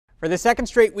For the second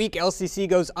straight week, LCC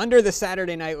goes under the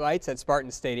Saturday night lights at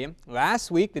Spartan Stadium. Last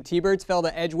week, the T-Birds fell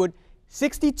to Edgewood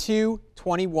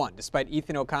 62-21, despite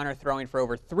Ethan O'Connor throwing for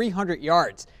over 300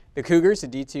 yards. The Cougars, a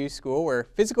D2 school, were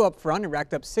physical up front and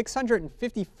racked up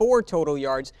 654 total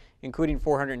yards, including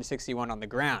 461 on the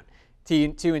ground.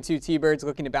 2-2 T-Birds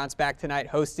looking to bounce back tonight,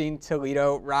 hosting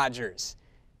Toledo Rogers.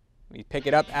 We pick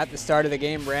it up at the start of the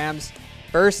game. Rams'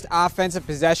 first offensive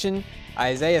possession.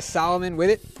 Isaiah Solomon with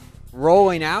it,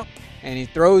 rolling out, and he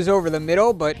throws over the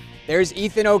middle, but there's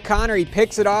Ethan O'Connor. He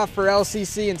picks it off for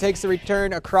LCC and takes the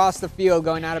return across the field,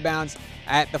 going out of bounds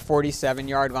at the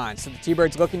 47-yard line. So the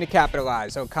T-Birds looking to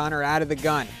capitalize. O'Connor out of the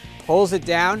gun, pulls it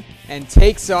down, and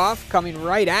takes off, coming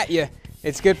right at you.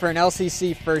 It's good for an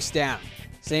LCC first down.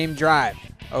 Same drive.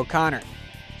 O'Connor,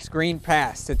 screen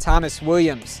pass to Thomas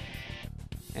Williams.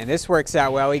 And this works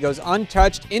out well. He goes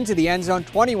untouched into the end zone,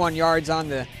 21 yards on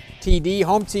the TD.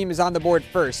 Home team is on the board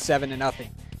first, 7-0.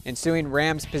 Ensuing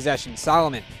Rams possession.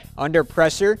 Solomon under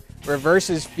pressure,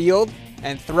 reverses field,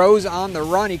 and throws on the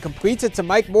run. He completes it to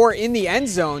Mike Moore in the end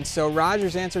zone, so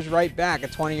Rogers answers right back. A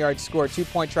 20-yard score.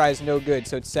 2-point try is no good,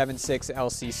 so it's 7-6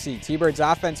 LCC. T-Birds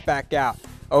offense back out.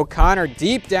 O'Connor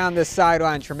deep down the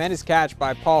sideline. Tremendous catch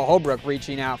by Paul Holbrook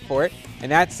reaching out for it,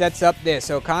 and that sets up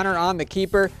this. O'Connor on the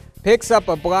keeper, picks up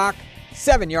a block,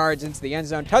 7 yards into the end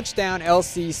zone. Touchdown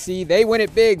LCC. They win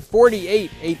it big,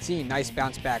 48-18. Nice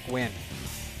bounce back win.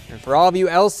 And for all of you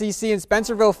LCC and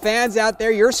Spencerville fans out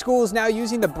there, your school is now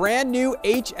using the brand new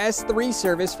HS3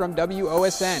 service from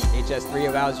WOSN. HS3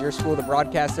 allows your school to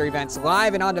broadcast their events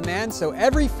live and on demand, so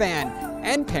every fan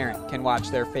and parent can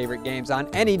watch their favorite games on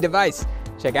any device.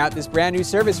 Check out this brand new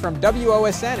service from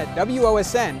WOSN at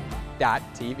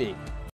WOSN.tv.